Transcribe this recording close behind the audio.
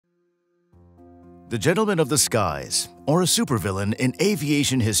The Gentleman of the Skies, or a supervillain in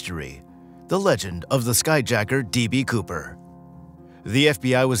aviation history, the legend of the skyjacker D.B. Cooper. The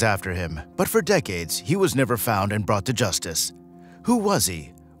FBI was after him, but for decades he was never found and brought to justice. Who was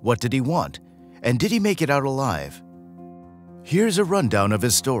he? What did he want? And did he make it out alive? Here's a rundown of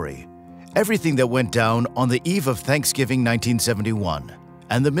his story, everything that went down on the eve of Thanksgiving 1971,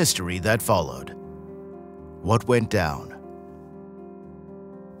 and the mystery that followed. What went down?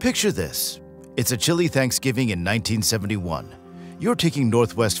 Picture this. It's a chilly Thanksgiving in 1971. You're taking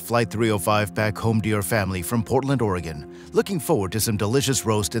Northwest Flight 305 back home to your family from Portland, Oregon, looking forward to some delicious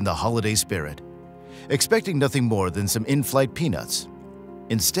roast in the holiday spirit, expecting nothing more than some in-flight peanuts.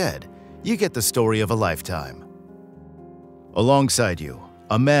 Instead, you get the story of a lifetime. Alongside you,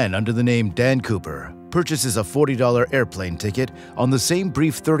 a man under the name Dan Cooper purchases a $40 airplane ticket on the same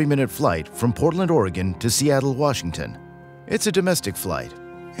brief 30-minute flight from Portland, Oregon to Seattle, Washington. It's a domestic flight,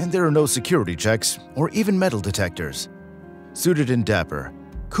 and there are no security checks or even metal detectors. Suited and dapper,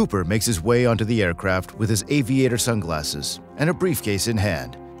 Cooper makes his way onto the aircraft with his aviator sunglasses and a briefcase in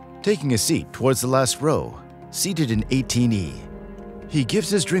hand, taking a seat towards the last row, seated in 18E. He gives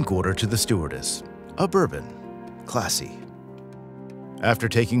his drink order to the stewardess, a bourbon. Classy. After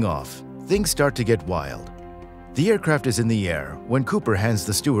taking off, things start to get wild. The aircraft is in the air when Cooper hands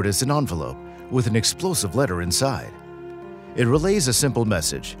the stewardess an envelope with an explosive letter inside. It relays a simple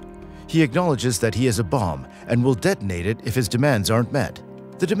message. He acknowledges that he has a bomb and will detonate it if his demands aren't met.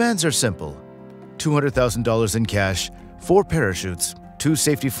 The demands are simple: $200,000 in cash, 4 parachutes, 2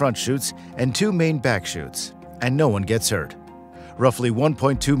 safety front chutes, and 2 main back chutes, and no one gets hurt. Roughly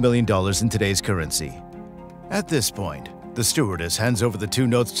 $1.2 million in today's currency. At this point, the stewardess hands over the 2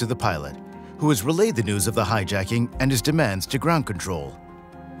 notes to the pilot, who has relayed the news of the hijacking and his demands to ground control.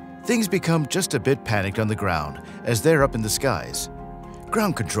 Things become just a bit panicked on the ground as they're up in the skies.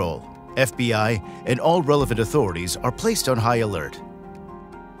 Ground control, FBI, and all relevant authorities are placed on high alert.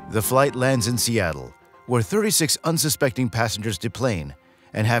 The flight lands in Seattle, where 36 unsuspecting passengers deplane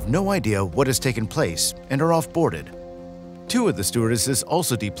and have no idea what has taken place and are off-boarded. 2 of the stewardesses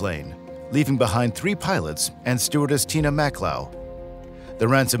also deplane, leaving behind 3 pilots and stewardess Tina Mucklow. The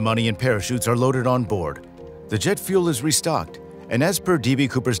ransom money and parachutes are loaded on board. The jet fuel is restocked, and as per D.B.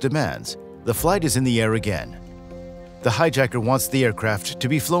 Cooper's demands, the flight is in the air again. The hijacker wants the aircraft to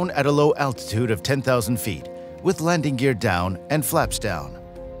be flown at a low altitude of 10,000 feet, with landing gear down and flaps down.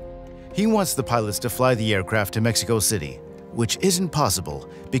 He wants the pilots to fly the aircraft to Mexico City, which isn't possible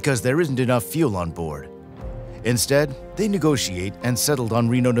because there isn't enough fuel on board. Instead, they negotiate and settled on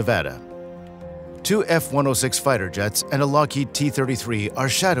Reno, Nevada. 2 F-106 fighter jets and a Lockheed T-33 are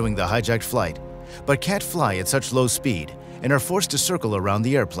shadowing the hijacked flight, but can't fly at such low speed and are forced to circle around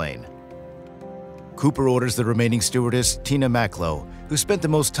the airplane. Cooper orders the remaining stewardess, Tina Mucklow, who spent the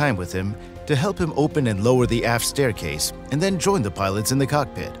most time with him, to help him open and lower the aft staircase and then join the pilots in the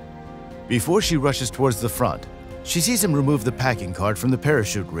cockpit. Before she rushes towards the front, she sees him remove the packing card from the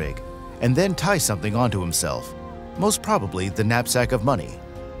parachute rig and then tie something onto himself, most probably the knapsack of money.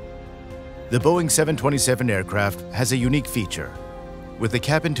 The Boeing 727 aircraft has a unique feature. With the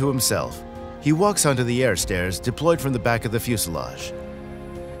cabin to himself, he walks onto the air stairs deployed from the back of the fuselage.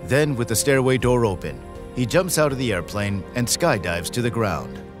 Then, with the stairway door open, he jumps out of the airplane and skydives to the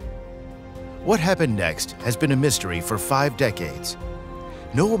ground. What happened next has been a mystery for 5 decades.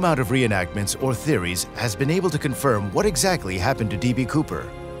 No amount of reenactments or theories has been able to confirm what exactly happened to D.B. Cooper.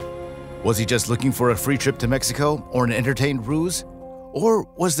 Was he just looking for a free trip to Mexico or an entertained ruse? Or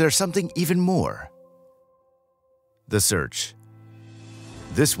was there something even more? The search.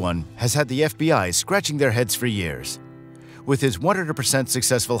 This one has had the FBI scratching their heads for years. With his 100%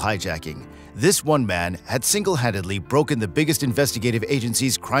 successful hijacking, this one man had single-handedly broken the biggest investigative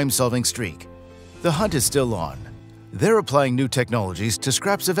agency's crime-solving streak. The hunt is still on. They're applying new technologies to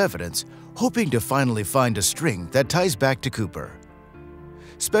scraps of evidence, hoping to finally find a string that ties back to Cooper.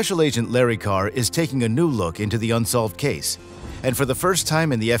 Special Agent Larry Carr is taking a new look into the unsolved case, and for the first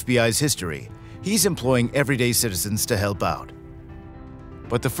time in the FBI's history, he's employing everyday citizens to help out.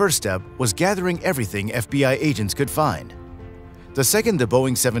 But the first step was gathering everything FBI agents could find. The second the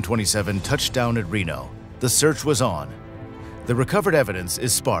Boeing 727 touched down at Reno, the search was on. The recovered evidence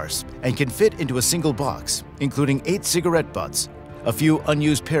is sparse and can fit into a single box, including 8 cigarette butts, a few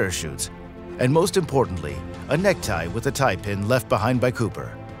unused parachutes, and most importantly, a necktie with a tie pin left behind by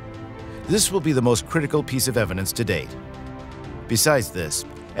Cooper. This will be the most critical piece of evidence to date. Besides this,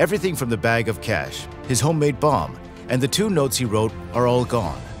 everything from the bag of cash, his homemade bomb, and the 2 notes he wrote are all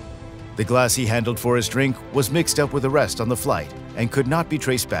gone. The glass he handled for his drink was mixed up with the rest on the flight and could not be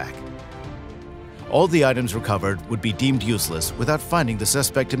traced back. All the items recovered would be deemed useless without finding the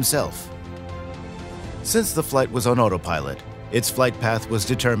suspect himself. Since the flight was on autopilot, its flight path was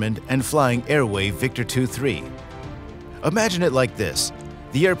determined and flying airway Victor 23. Imagine it like this.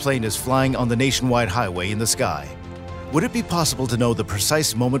 The airplane is flying on the nationwide highway in the sky. Would it be possible to know the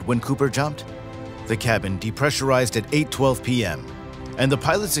precise moment when Cooper jumped? The cabin depressurized at 8:12 p.m., and the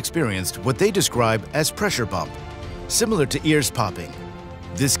pilots experienced what they describe as pressure bump, similar to ears popping.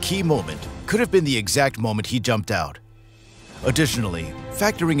 This key moment could have been the exact moment he jumped out. Additionally,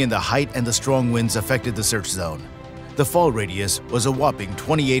 factoring in the height and the strong winds affected the search zone, the fall radius was a whopping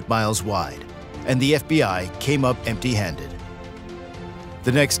 28 miles wide, and the FBI came up empty-handed.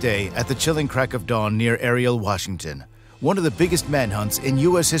 The next day, at the chilling crack of dawn near Ariel, Washington, one of the biggest manhunts in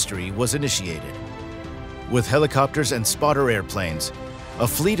U.S. history was initiated. With helicopters and spotter airplanes, a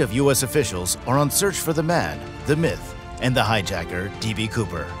fleet of U.S. officials are on search for the man, the myth, and the hijacker, D.B.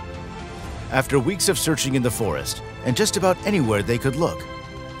 Cooper. After weeks of searching in the forest, and just about anywhere they could look,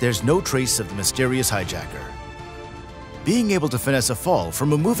 there's no trace of the mysterious hijacker. Being able to finesse a fall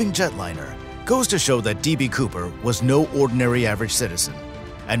from a moving jetliner goes to show that D.B. Cooper was no ordinary average citizen,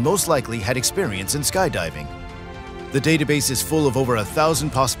 and most likely had experience in skydiving. The database is full of over 1,000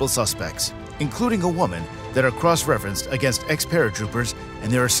 possible suspects, including a woman, that are cross-referenced against ex-paratroopers,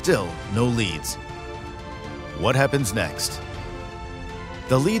 and there are still no leads. What happens next?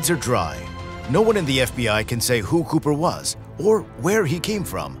 The leads are dry. No one in the FBI can say who Cooper was or where he came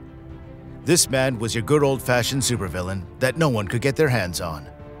from. This man was your good old-fashioned supervillain that no one could get their hands on.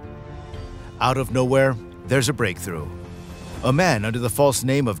 Out of nowhere, there's a breakthrough. A man under the false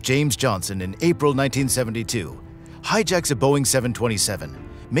name of James Johnson in April 1972 hijacks a Boeing 727,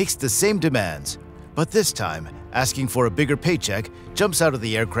 makes the same demands, but this time, asking for a bigger paycheck, jumps out of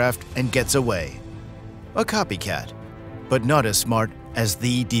the aircraft and gets away. A copycat, but not as smart as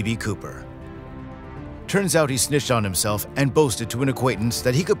the D.B. Cooper. Turns out he snitched on himself and boasted to an acquaintance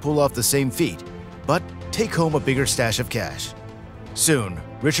that he could pull off the same feat, but take home a bigger stash of cash. Soon,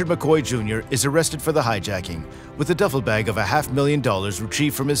 Richard McCoy Jr. is arrested for the hijacking with a duffel bag of $500,000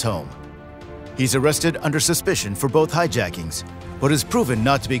 retrieved from his home. He's arrested under suspicion for both hijackings, but is proven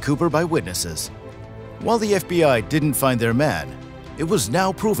not to be Cooper by witnesses. While the FBI didn't find their man, it was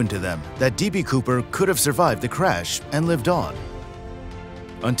now proven to them that D.B. Cooper could have survived the crash and lived on.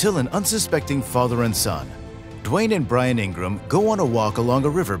 Until an unsuspecting father and son, Dwayne and Brian Ingram, go on a walk along a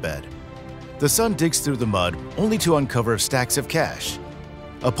riverbed. The son digs through the mud only to uncover stacks of cash.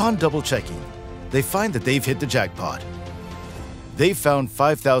 Upon double-checking, they find that they've hit the jackpot. They've found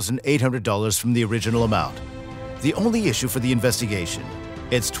 $5,800 from the original amount. The only issue for the investigation,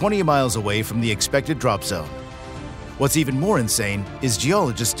 it's 20 miles away from the expected drop zone. What's even more insane is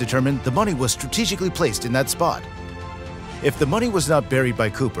geologists determined the money was strategically placed in that spot. If the money was not buried by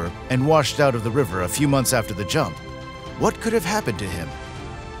Cooper and washed out of the river a few months after the jump, what could have happened to him?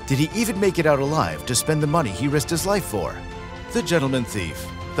 Did he even make it out alive to spend the money he risked his life for? The gentleman thief,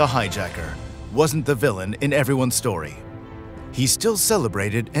 the hijacker, wasn't the villain in everyone's story. He's still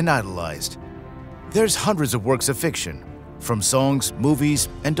celebrated and idolized. There's hundreds of works of fiction, from songs, movies,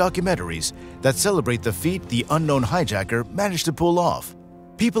 and documentaries that celebrate the feat the unknown hijacker managed to pull off.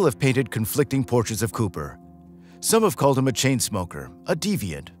 People have painted conflicting portraits of Cooper. Some have called him a chain smoker, a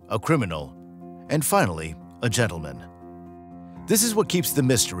deviant, a criminal, and finally, a gentleman. This is what keeps the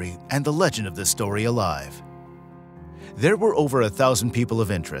mystery and the legend of this story alive. There were over 1,000 people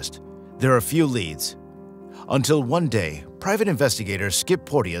of interest. There are few leads. Until one day, private investigator Skip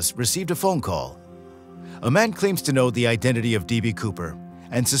Porteous received a phone call. A man claims to know the identity of D.B. Cooper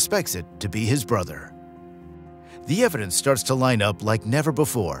and suspects it to be his brother. The evidence starts to line up like never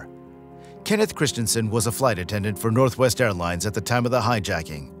before. Kenneth Christensen was a flight attendant for Northwest Airlines at the time of the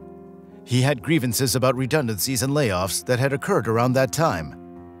hijacking. He had grievances about redundancies and layoffs that had occurred around that time.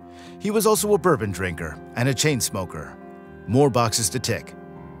 He was also a bourbon drinker and a chain smoker. More boxes to tick.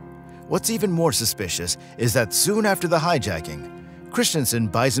 What's even more suspicious is that soon after the hijacking, Christensen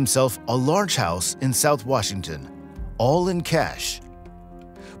buys himself a large house in South Washington, all in cash.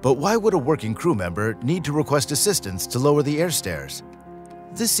 But why would a working crew member need to request assistance to lower the airstairs?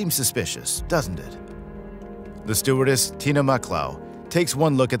 This seems suspicious, doesn't it? The stewardess, Tina Mucklow, takes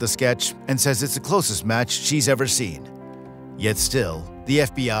one look at the sketch and says it's the closest match she's ever seen. Yet still, the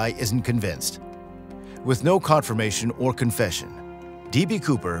FBI isn't convinced. With no confirmation or confession, D.B.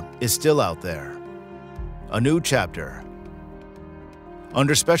 Cooper is still out there. A new chapter.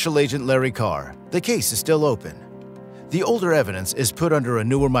 Under Special Agent Larry Carr, the case is still open. The older evidence is put under a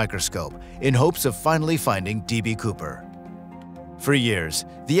newer microscope in hopes of finally finding D.B. Cooper. For years,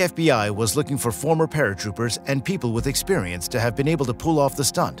 the FBI was looking for former paratroopers and people with experience to have been able to pull off the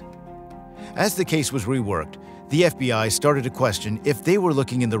stunt. As the case was reworked, the FBI started to question if they were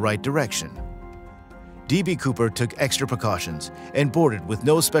looking in the right direction. D.B. Cooper took extra precautions and boarded with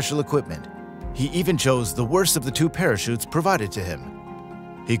no special equipment. He even chose the worst of the two parachutes provided to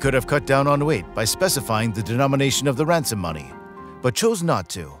him. He could have cut down on weight by specifying the denomination of the ransom money, but chose not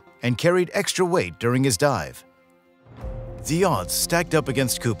to and carried extra weight during his dive. The odds stacked up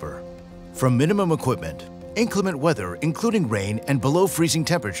against Cooper. From minimum equipment, inclement weather including rain and below freezing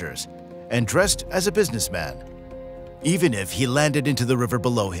temperatures, and dressed as a businessman. Even if he landed into the river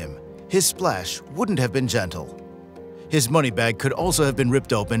below him, his splash wouldn't have been gentle. His money bag could also have been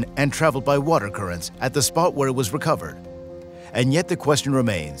ripped open and traveled by water currents at the spot where it was recovered. And yet the question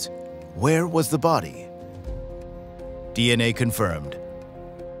remains, where was the body? DNA confirmed.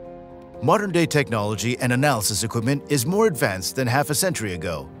 Modern-day technology and analysis equipment is more advanced than half a century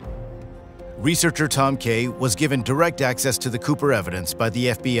ago. Researcher Tom Kay was given direct access to the Cooper evidence by the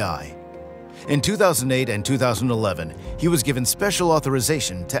FBI. In 2008 and 2011, he was given special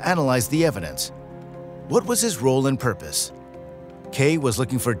authorization to analyze the evidence. What was his role and purpose? Kay was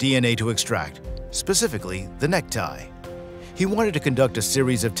looking for DNA to extract, specifically the necktie. He wanted to conduct a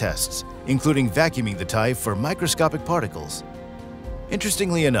series of tests, including vacuuming the tie for microscopic particles.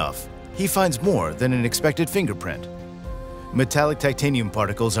 Interestingly enough, he finds more than an expected fingerprint. Metallic titanium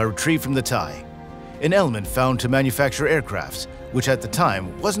particles are retrieved from the tie, an element found to manufacture aircrafts, which at the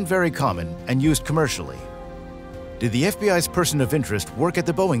time wasn't very common and used commercially. Did the FBI's person of interest work at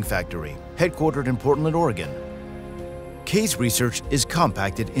the Boeing factory, headquartered in Portland, Oregon? Kay's research is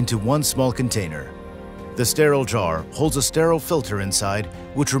compacted into one small container. The sterile jar holds a sterile filter inside,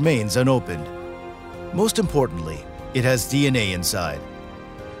 which remains unopened. Most importantly, it has DNA inside.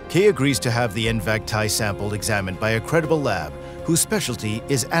 Kay agrees to have the NVAC tie sample examined by a credible lab whose specialty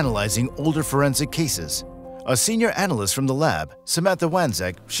is analyzing older forensic cases. A senior analyst from the lab, Samantha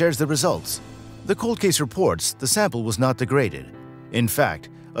Wanzek, shares the results. The cold case reports the sample was not degraded. In fact,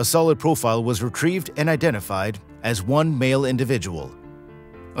 a solid profile was retrieved and identified as one male individual.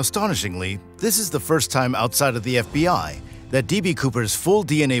 Astonishingly, this is the first time outside of the FBI that D.B. Cooper's full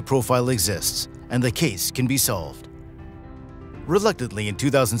DNA profile exists and the case can be solved. Reluctantly, in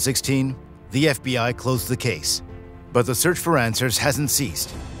 2016, the FBI closed the case, but the search for answers hasn't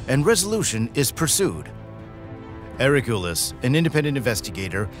ceased and resolution is pursued. Eric Ulis, an independent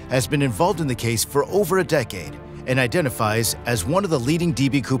investigator, has been involved in the case for over a decade and identifies as one of the leading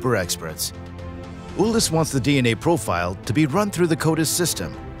D.B. Cooper experts. Ulis wants the DNA profile to be run through the CODIS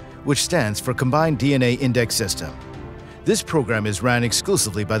system, which stands for Combined DNA Index System. This program is ran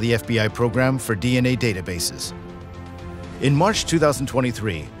exclusively by the FBI Program for DNA Databases. In March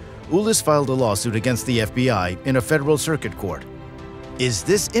 2023, Ulis filed a lawsuit against the FBI in a federal circuit court. Is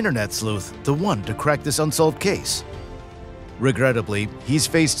this internet sleuth the one to crack this unsolved case? Regrettably, he's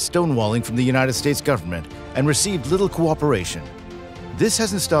faced stonewalling from the United States government and received little cooperation. This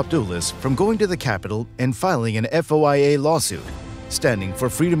hasn't stopped Ulis from going to the Capitol and filing an FOIA lawsuit, standing for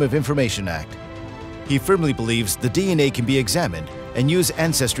Freedom of Information Act. He firmly believes the DNA can be examined and use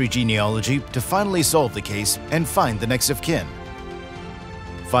ancestry genealogy to finally solve the case and find the next of kin.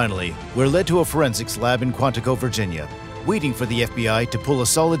 Finally, we're led to a forensics lab in Quantico, Virginia, waiting for the FBI to pull a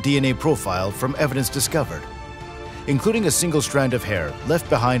solid DNA profile from evidence discovered, including a single strand of hair left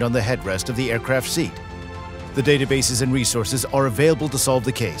behind on the headrest of the aircraft seat. The databases and resources are available to solve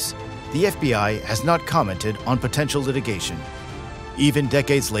the case. The FBI has not commented on potential litigation. Even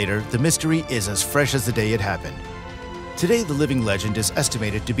decades later, the mystery is as fresh as the day it happened. Today, the living legend is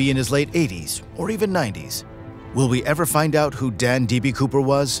estimated to be in his late 80s or even 90s. Will we ever find out who Dan D.B. Cooper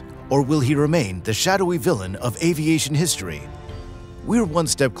was, or will he remain the shadowy villain of aviation history? We're one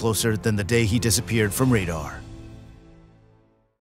step closer than the day he disappeared from radar.